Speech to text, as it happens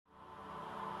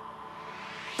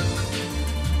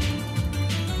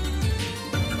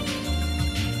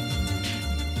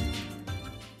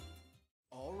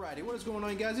What's going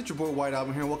on, guys? It's your boy White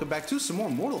Album here, and welcome back to some more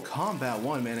Mortal Kombat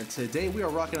 1, man. And today we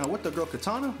are rocking out with the girl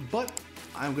Kitana, but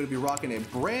I'm going to be rocking a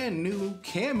brand new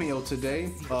cameo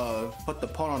today. Put the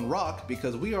pun on rock,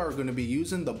 because we are going to be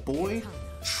using the boy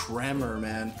Tremor,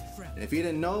 man. And if you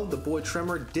didn't know, the boy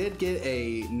Tremor did get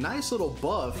a nice little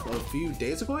buff a few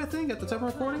days ago, I think, at the time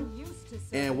of recording.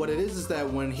 And what it is that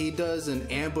when he does an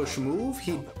ambush move,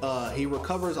 he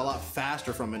recovers a lot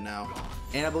faster from it now.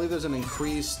 And I believe there's an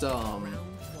increased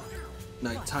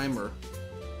like timer,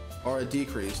 or a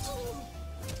decreased.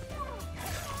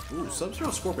 Ooh,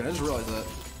 Sub-Zero Scorpion, I just realized that.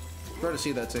 Rare to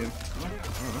see that team.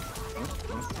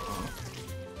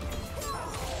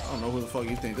 I don't know who the fuck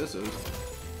you think this is.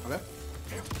 Okay.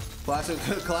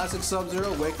 Classic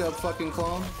Sub-Zero, wake up fucking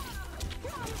clone.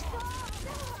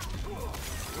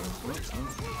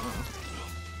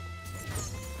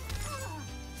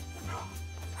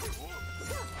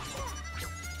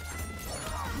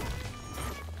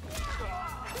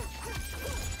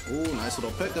 Ooh, nice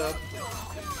little pickup.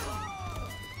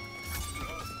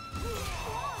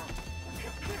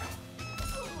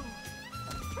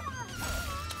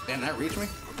 Damn, that reached me?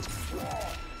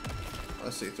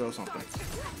 Let's see, throw something.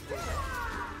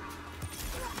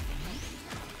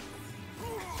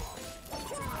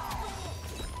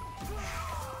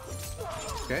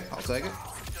 Okay, I'll take it.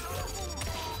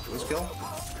 Let's kill.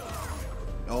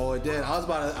 Oh, it did. I was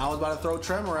about to throw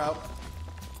Tremor out.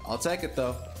 I'll take it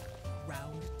though.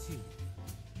 Round 2.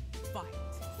 Fight.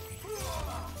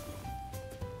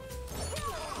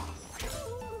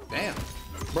 Damn.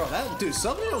 Bro, that dude,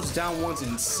 Sub-Zero's down one's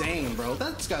insane, bro.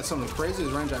 That's got some of the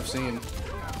craziest range I've seen.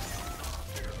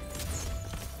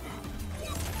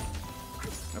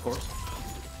 Of course.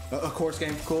 Of course,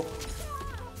 game. Cool.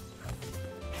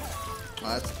 Oh,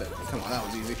 that's bad. Come on, that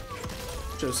was easy.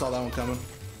 Should have saw that one coming.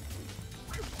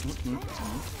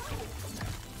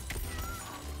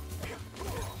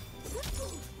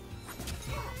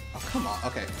 Oh, come on.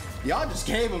 Okay. Y'all just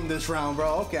gave him this round,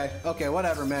 bro. Okay. Okay,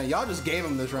 whatever, man. Y'all just gave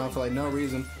him this round for like no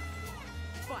reason.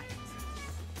 Fight.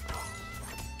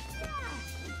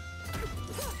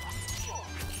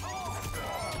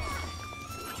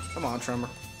 Come on, Tremor.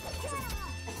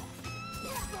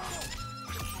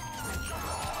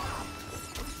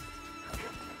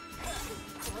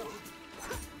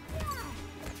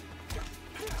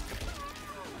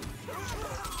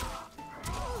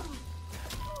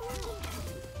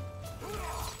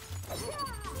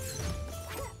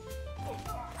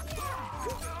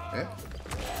 Okay.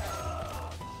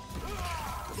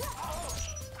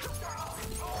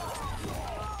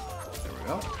 There we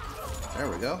go. There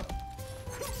we go.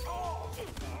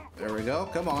 There we go.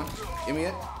 Come on. Give me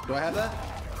it. Do I have that?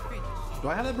 Do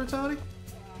I have that brutality?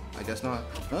 I guess not.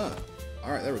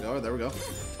 Alright, there we go. There we go.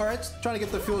 Alright, trying to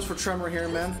get the feels for Tremor here,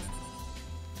 man.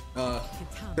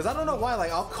 Because I don't know why,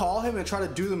 like, I'll call him and try to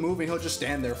do the move and he'll just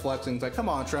stand there flexing. It's like, come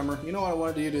on, Tremor. You know what I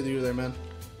wanted you to do there, man.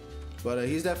 But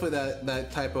he's definitely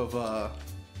that type of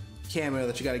cameo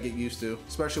that you got to get used to,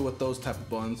 especially with those type of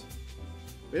buns.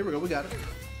 But here we go, we got it.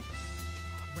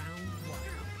 Round 1.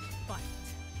 Fight.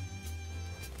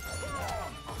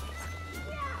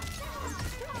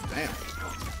 Damn.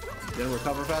 Didn't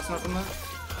recover fast enough from that?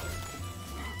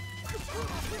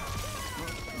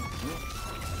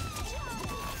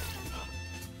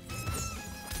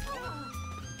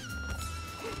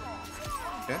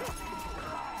 Okay.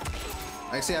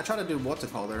 Actually, I try to do what's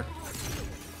it called there.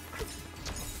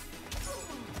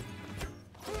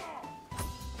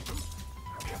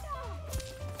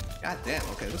 God damn,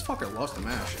 okay, this fucker loves to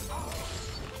mash.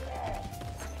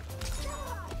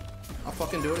 I'll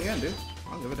fucking do it again, dude.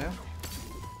 I'll give it down.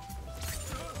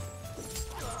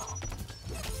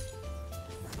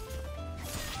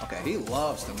 Okay, he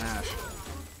loves to mash.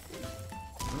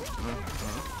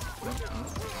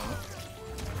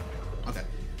 Okay,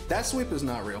 that sweep is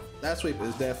not real. That sweep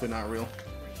is definitely not real.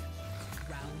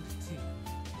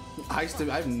 Round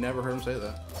 2. I've never heard him say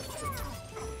that.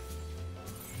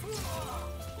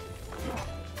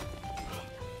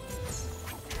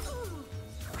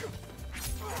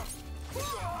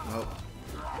 Nope.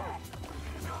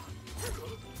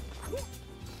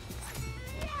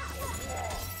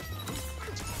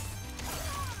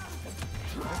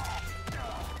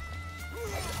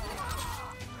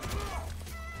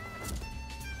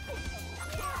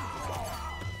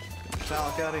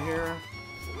 Metallic out of here.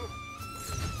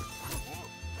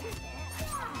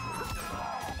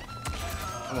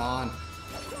 Come on.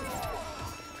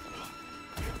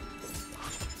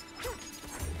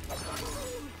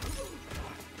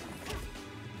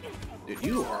 Dude,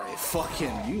 you are a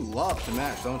fucking, you love to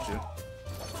match, don't you?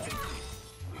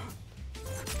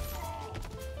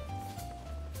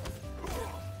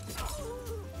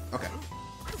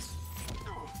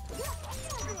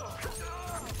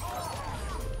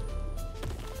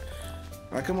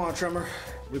 Alright, come on, Tremor.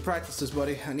 We practiced this,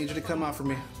 buddy. I need you to come out for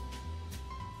me.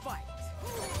 Fight.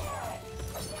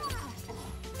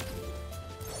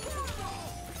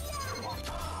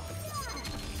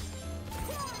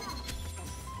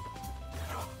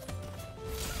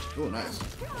 Oh, nice.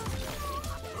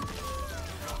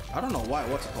 I don't know why.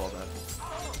 What's it called that?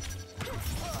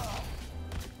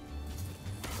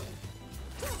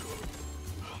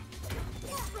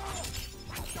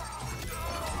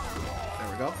 There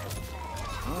we go.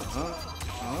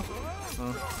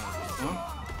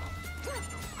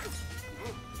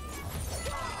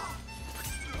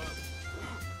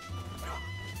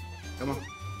 Come on.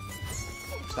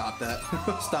 Stop that.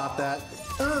 Stop that.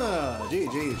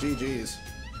 GG's.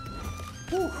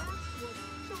 Whew.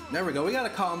 There we go. We got a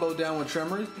combo down with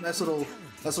Tremor. Nice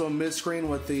little mid screen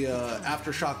with the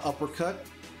aftershock uppercut.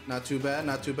 Not too bad.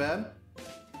 Not too bad.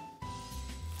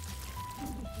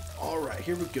 All right,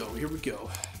 here we go. Here we go.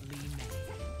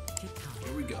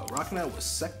 Here we go. Rocking out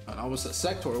with I almost said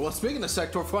Sector. Well, speaking of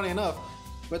Sector, funny enough,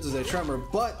 meant to say Tremor,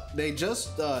 but they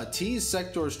just teased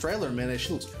Sector's trailer, man, and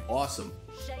she looks awesome.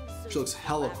 She looks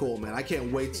hella cool, man. I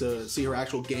can't wait to see her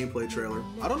actual gameplay trailer.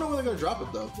 I don't know when they're gonna drop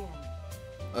it though.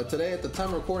 Today, at the time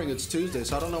of recording, it's Tuesday,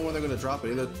 so I don't know when they're gonna drop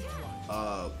it. Either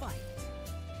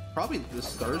probably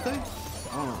this Thursday.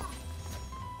 I don't know.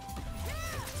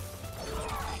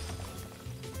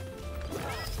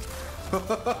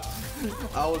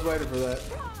 I was waiting for that.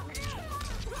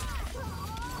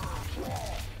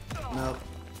 No.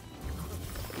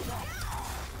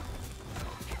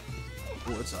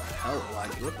 Oh, it's a hell of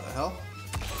laggy. What the hell?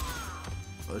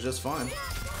 It was just fine.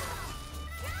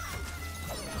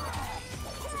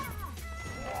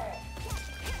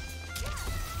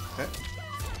 Okay.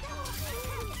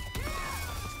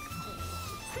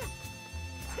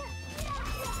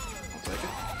 I'll take it.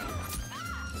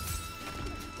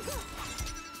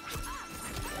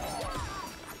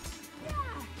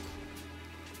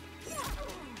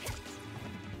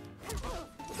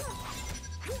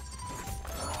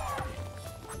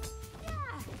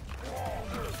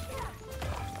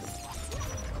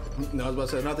 No, I was about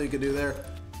to say nothing you could do there.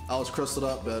 I was crystaled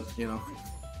up, but you know.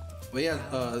 But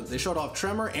yeah, they showed off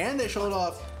Tremor and they showed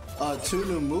off 2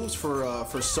 new moves for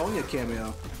Sonya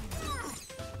cameo.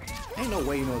 Ain't no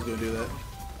way you know I was gonna do that.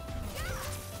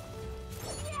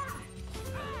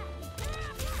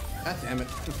 God damn it!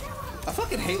 I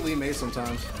fucking hate Lee May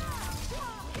sometimes.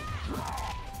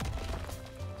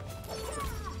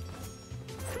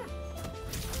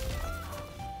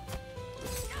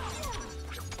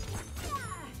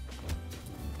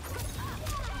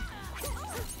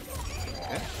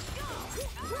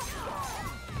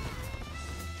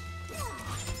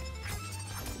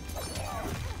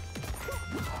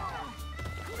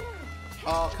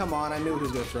 Oh, come on. I knew he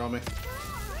was going to throw me.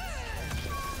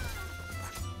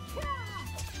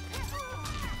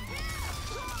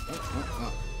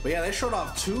 But yeah, they showed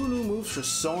off 2 new moves for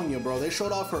Sonya, bro. They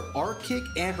showed off her arc kick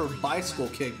and her bicycle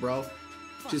kick, bro.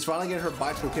 She's finally getting her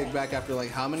bicycle kick back after, like,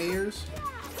 how many years?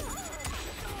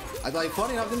 Like,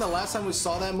 funny enough, I think the last time we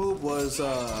saw that move was,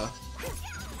 oh,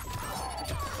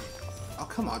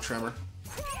 come on, Tremor.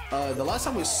 The last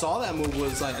time we saw that move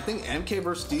was, like, I think MK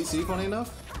versus DC, funny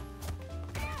enough.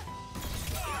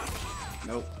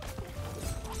 Nope.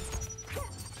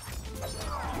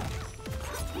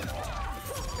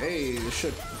 Hey, this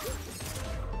should...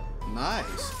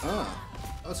 Nice.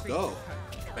 Let's go.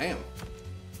 Bam.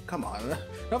 Come on.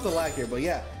 Don't have to lag here, but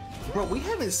yeah. Bro, we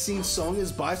haven't seen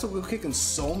Sonya's bicycle kick in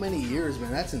so many years,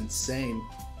 man. That's insane.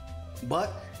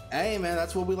 But, hey, man,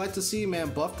 that's what we like to see,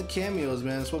 man. Buff the cameos,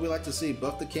 man. That's what we like to see.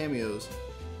 Buff the cameos.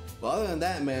 But other than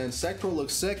that, man, Sector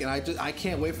looks sick, and I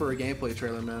can't wait for a gameplay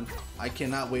trailer, man. I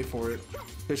cannot wait for it.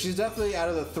 Because she's definitely out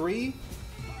of the 3,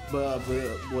 but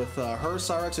with her,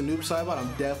 Cyrex, and Noob Saibot,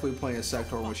 I'm definitely playing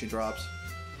Sector when she drops.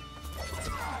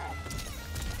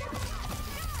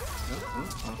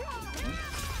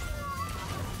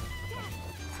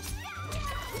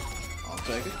 I'll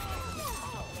take it.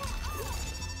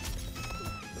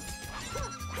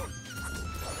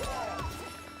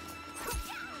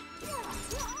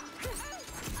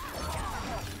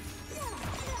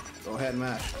 Go ahead and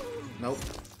mash. Nope.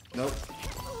 Nope.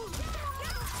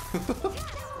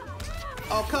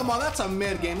 Oh, come on. That's a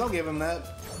mid game. Don't give him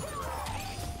that.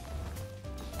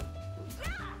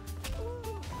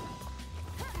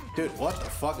 Dude, what the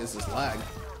fuck is this lag?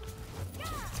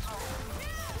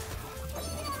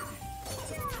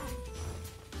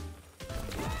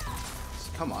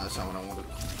 Come on, that's not what I wanted.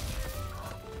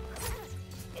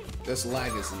 This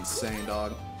lag is insane,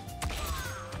 dog.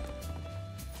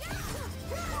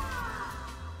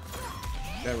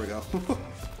 There we go.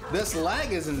 This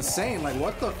lag is insane. Like,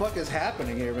 what the fuck is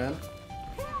happening here, man?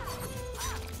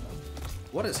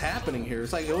 What is happening here?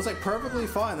 It's like, it was like perfectly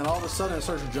fine, then all of a sudden it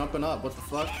starts jumping up. What the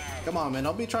fuck? Come on, man.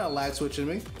 Don't be trying to lag switching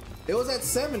me. It was at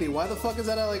 70. Why the fuck is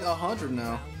that at like 100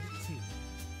 now?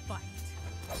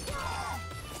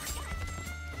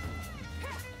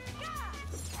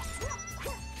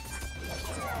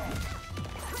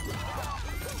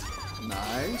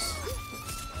 Nice.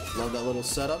 Love that little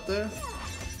setup there.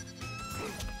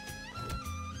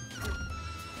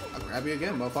 I'll grab you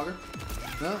again, motherfucker.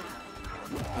 No.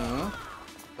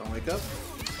 Don't wake up.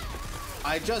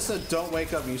 I just said don't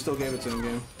wake up and you still gave it to him,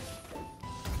 game.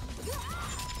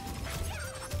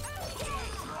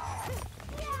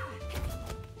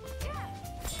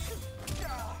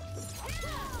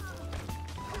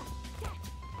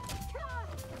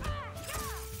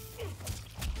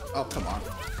 Oh, come on.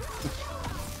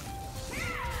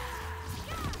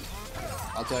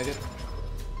 I'll take it.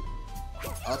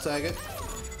 I'll take it.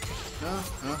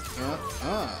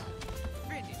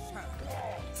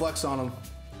 Flex on him.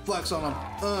 Flex on him.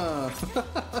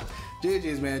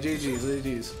 GG's, man.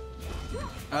 GG's.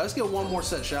 Alright, let's get one more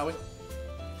set, shall we?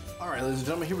 Alright, ladies and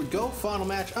gentlemen, here we go. Final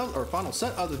match of, or final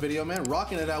set of the video, man.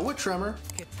 Rocking it out with Tremor.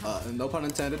 No pun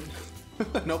intended.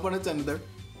 No pun intended there.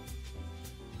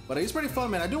 But he's pretty fun,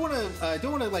 man. I do want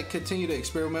to like continue to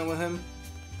experiment with him,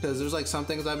 because there's like some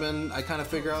things I kind of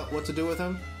figure out what to do with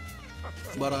him.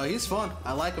 But he's fun.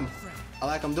 I like him.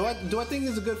 Do I think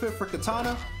he's a good fit for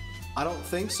Kitana? I don't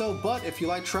think so. But if you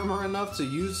like Tremor enough to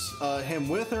use him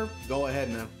with her, go ahead,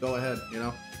 man. Go ahead. You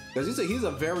know, because he's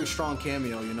a very strong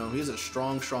cameo. You know, he's a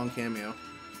strong cameo.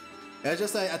 It's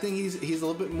just I think he's a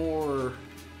little bit more.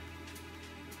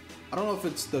 I don't know if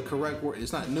it's the correct word.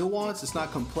 It's not nuanced. It's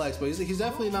not complex. But he's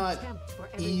definitely not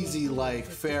easy like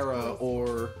Farah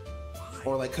or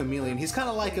like Chameleon. He's kind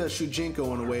of like a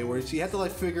Shujinko in a way, where you have to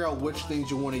like figure out which things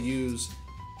you want to use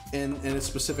in a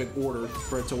specific order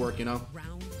for it to work, you know?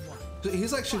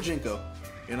 He's like Shujinko,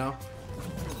 you know?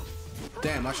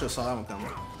 Damn, I should have saw that one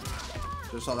coming.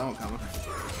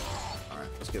 Alright,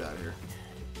 let's get out of here.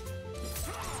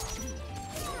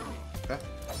 Okay.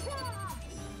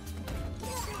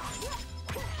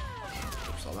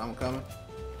 Saw that one coming.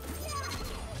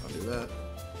 Don't do that.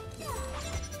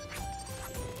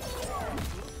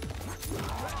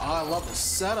 Oh, I love the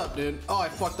setup, dude. Oh, I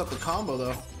fucked up the combo,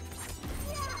 though.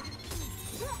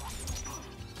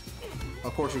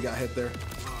 Of course you got hit there.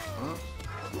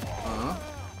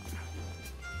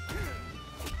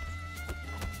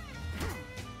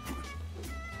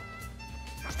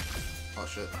 Oh,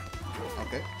 shit.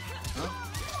 Okay.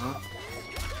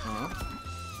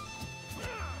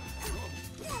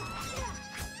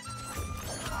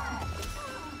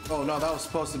 Oh, no, that was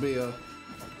supposed to be a...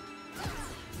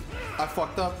 I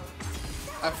fucked up.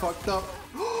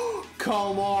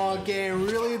 Come on, game.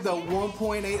 Really? The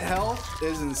 1.8 health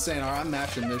is insane. Alright, I'm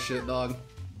mashing this shit, dog.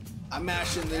 I'm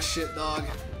mashing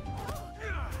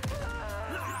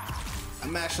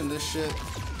this shit.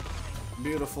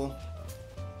 Beautiful.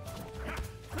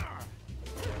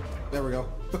 There we go.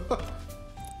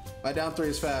 My down 3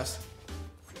 is fast.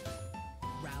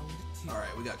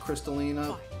 Alright, we got Crystalline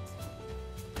up.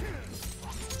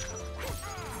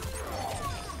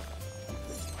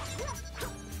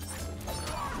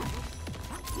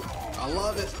 I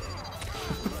love it.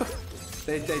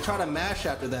 They try to mash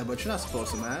after that, but you're not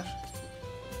supposed to mash.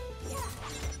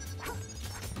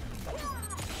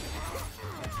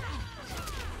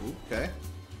 Okay.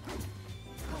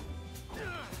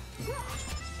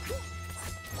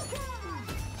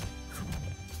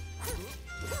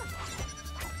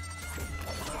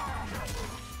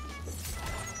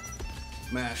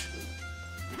 Mash.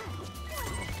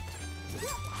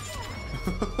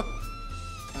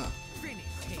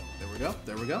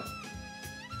 There we go.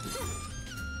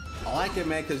 I like it,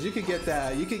 man, because you could get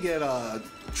that. You could get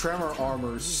Tremor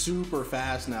armor super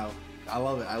fast now. I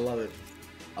love it.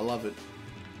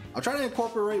 I'm trying to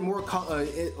incorporate more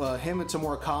him into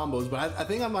more combos, but I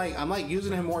think I'm like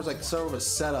using him more as like sort of a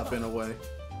setup in a way.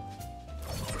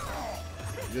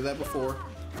 Did that before.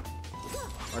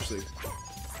 Actually,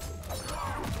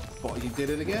 oh, he did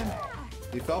it again.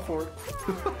 He fell for it.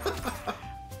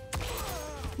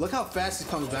 Look how fast he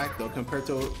comes back though compared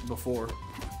to before.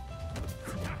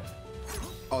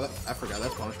 Oh, I forgot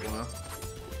that's punishable now.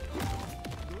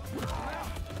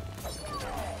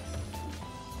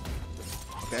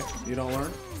 Okay, you don't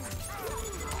learn.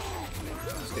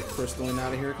 Let's get Crystalline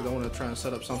out of here because I want to try and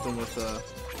set up something with.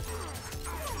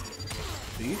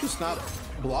 Do you just not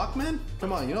block, man?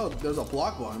 Come on, you know there's a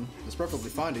block button. It's perfectly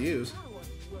fine to use.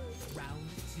 Round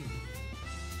 2.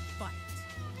 Fight.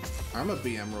 I'm a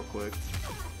BM real quick.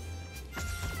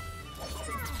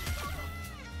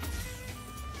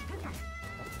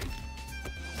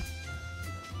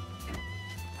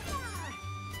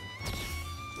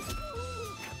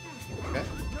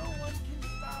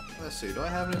 see. Do I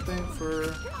have anything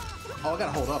for? Oh, I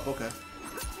gotta hold up. Okay.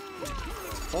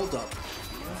 Hold up.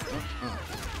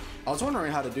 I was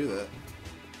wondering how to do that.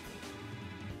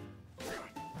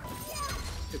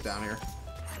 Get down here.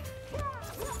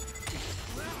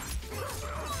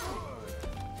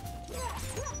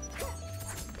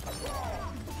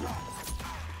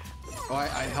 Oh,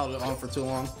 I held it on for too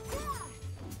long.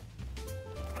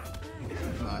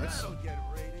 Nice.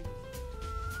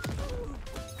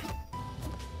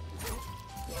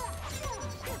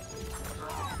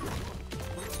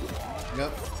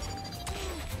 Yep.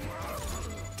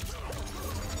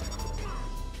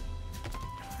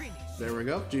 There we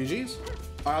go. GG's.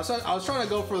 Alright, I was trying to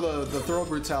go for the throw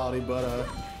brutality, but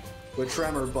with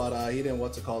Tremor, but he didn't.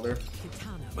 What's it called there?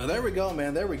 But there we go,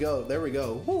 man. There we go. There we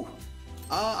go. Woo.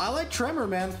 I like Tremor,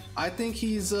 man. I think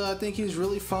he's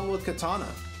really fun with Kitana.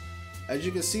 As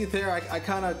you can see there, I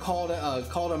kind of called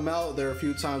him out there a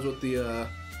few times with the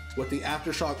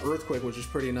aftershock earthquake, which is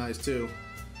pretty nice too.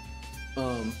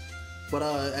 But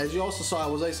as you also saw, I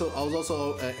was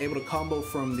also able to combo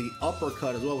from the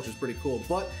uppercut as well, which is pretty cool.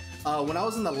 But when I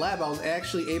was in the lab, I was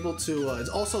actually able to. It's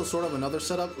also sort of another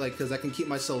setup, like because I can keep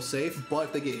myself safe. But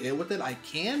if they get hit with it, I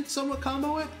can somewhat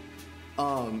combo it.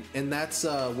 And that's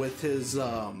with his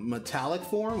metallic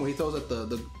form when he throws at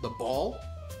the ball.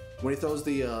 When he throws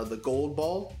the gold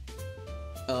ball,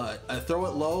 I throw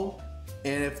it low,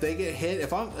 and if they get hit,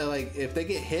 if they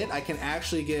get hit, I can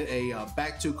actually get a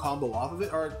back two combo off of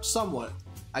it, or somewhat.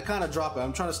 I kind of drop it.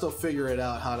 I'm trying to still figure it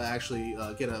out how to actually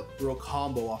get a real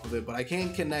combo off of it, but I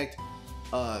can connect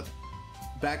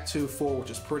back 2-4, which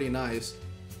is pretty nice.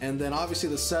 And then obviously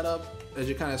the setup, as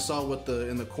you kind of saw with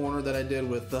in the corner that I did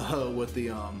with the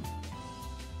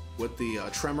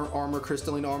Tremor armor,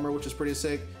 crystalline armor, which is pretty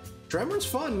sick. Tremor's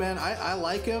fun, man. I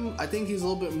like him. I think he's a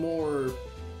little bit more,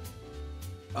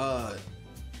 I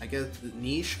guess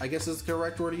niche, I guess is the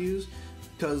correct word to use.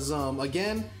 Because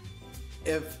again,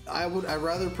 I'd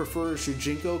rather prefer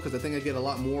Shujinko because I think I get a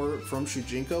lot more from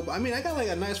Shujinko. But I mean, I got like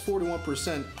a nice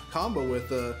 41% combo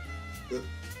with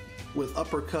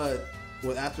uppercut,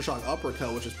 with aftershock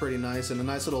uppercut, which is pretty nice, and a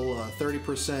nice little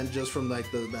 30% just from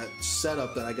like that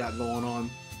setup that I got going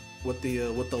on with the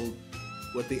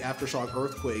aftershock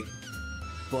earthquake.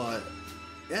 But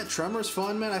yeah, Tremor's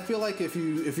fun, man. I feel like if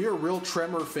you're a real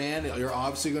Tremor fan, you're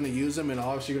obviously going to use him, and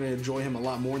obviously you're going to enjoy him a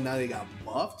lot more now that he got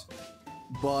buffed.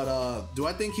 But do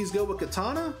I think he's good with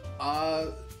Kitana?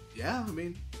 Yeah, I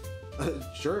mean,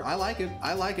 sure, I like it.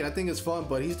 I think it's fun,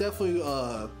 but he's definitely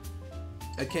a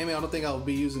cameo I don't think I'll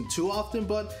be using too often,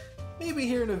 but maybe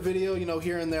here in a video, you know,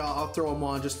 here and there, I'll throw him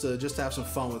on just to have some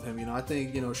fun with him. You know, I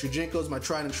think, you know, Shujinko's my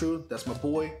tried and true. That's my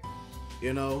boy.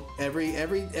 You know, like,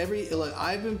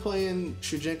 I've been playing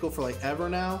Shujinko for like ever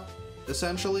now,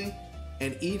 essentially,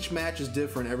 and each match is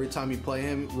different every time you play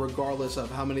him, regardless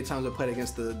of how many times I played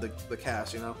against the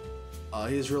cast. You know,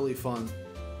 he's really fun.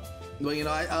 But you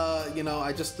know,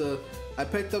 I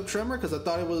picked up Tremor because I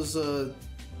thought it was,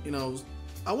 you know,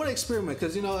 I want to experiment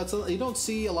because, you know, you don't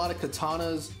see a lot of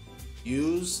Katanas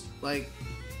use like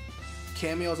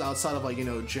cameos outside of like, you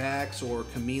know, Jax or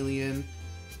Chameleon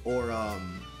or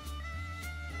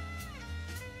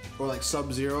like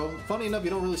Sub-Zero. Funny enough,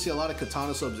 you don't really see a lot of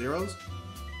Kitana Sub-Zeros,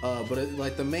 but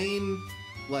like the main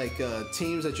like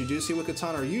teams that you do see with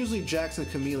Kitana are usually Jax and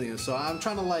Chameleon. So I'm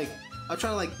trying to like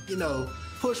you know,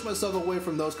 push myself away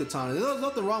from those Katanas. There's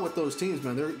nothing wrong with those teams,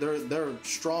 man. They're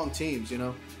strong teams, you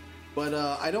know. But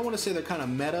I don't want to say they're kind of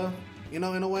meta, you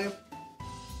know, in a way.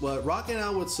 But rocking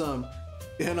out with some,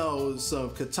 you know,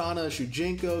 some Kitana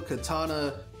Shujinko,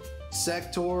 Kitana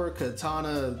Sector,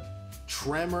 Kitana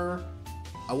Tremor.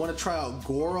 I want to try out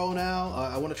Goro now.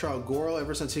 I want to try out Goro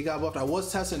ever since he got buffed. I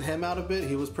was testing him out a bit.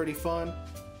 He was pretty fun.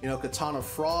 You know, Kitana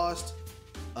Frost,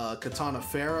 Kitana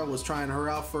Farah, was trying her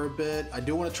out for a bit. I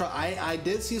do want to try. I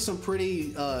did see some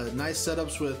pretty nice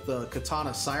setups with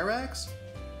Kitana Cyrax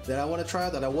that I want to try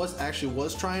out, that I was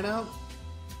trying out.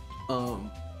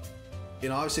 You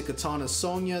know, obviously Kitana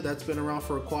Sonya, that's been around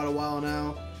for quite a while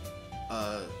now.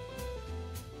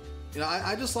 You know,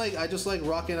 I just like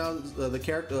rocking out the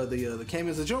character, the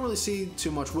cameos that you don't really see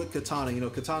too much with Kitana. You know,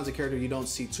 Kitana's a character you don't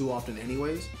see too often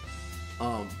anyways.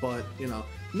 But you know,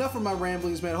 enough of my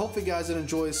ramblings, man. Hopefully you guys did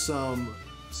enjoy some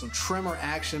Tremor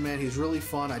action, man. He's really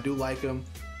fun. I do like him.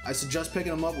 I suggest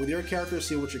picking him up with your character,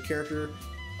 see what your character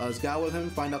has got with him,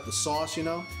 find out the sauce, you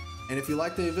know. And if you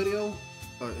like the video,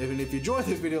 or even if you enjoyed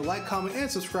the video, like, comment, and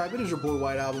subscribe. It is your boy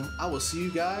White Album. I will see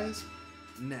you guys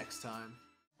next time.